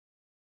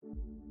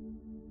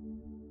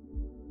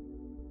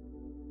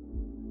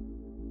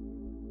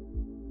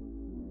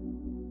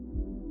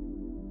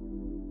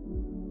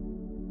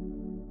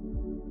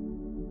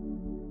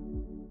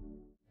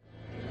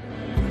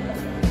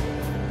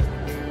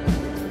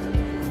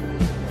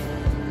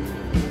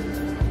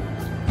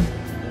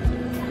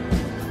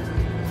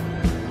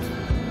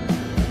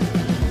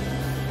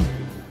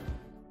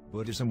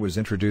Buddhism was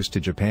introduced to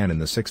Japan in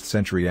the 6th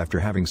century after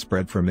having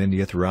spread from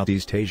India throughout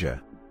East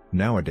Asia.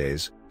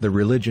 Nowadays, the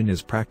religion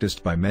is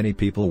practiced by many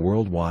people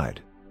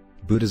worldwide.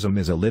 Buddhism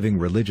is a living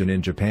religion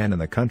in Japan,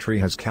 and the country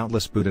has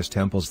countless Buddhist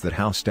temples that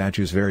house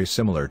statues very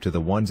similar to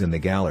the ones in the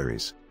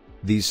galleries.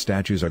 These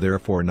statues are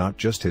therefore not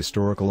just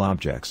historical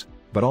objects,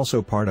 but also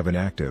part of an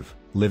active,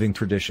 living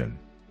tradition.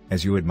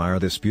 As you admire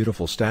this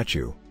beautiful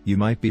statue, you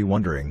might be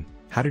wondering,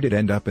 how did it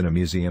end up in a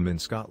museum in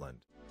Scotland?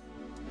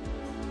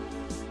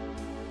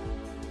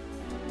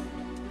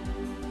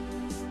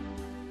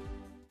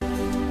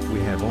 We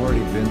have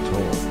already been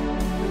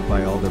told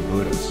by all the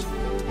Buddhas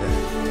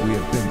that we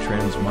have been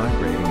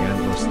transmigrating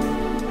endlessly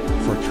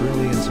for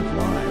trillions of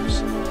lives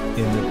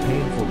in the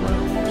painful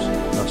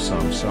realms of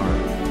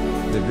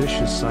samsara, the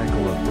vicious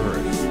cycle of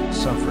birth,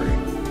 suffering,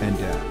 and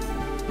death.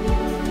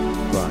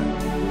 But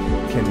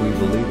can we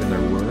believe in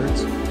their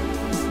words?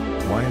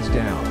 Why is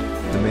doubt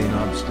the main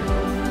obstacle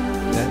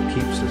that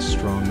keeps us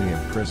strongly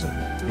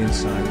imprisoned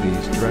inside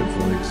these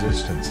dreadful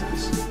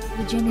existences?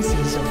 The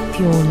genesis of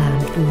Pure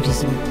Land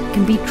Buddhism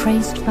can be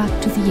traced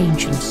back to the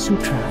ancient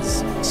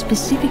sutras,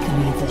 specifically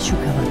the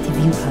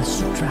Shukavati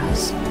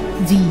Sutras.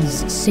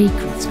 These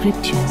sacred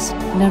scriptures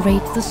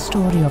narrate the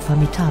story of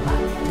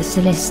Amitabha, the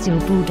celestial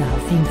Buddha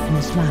of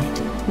infinite light,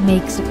 who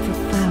makes a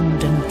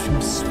profound and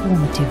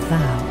transformative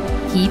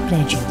vow. He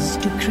pledges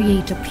to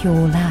create a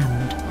pure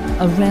land,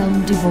 a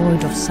realm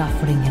devoid of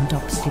suffering and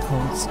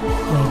obstacles,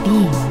 where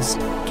beings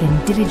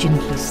can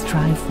diligently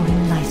strive for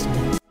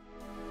enlightenment.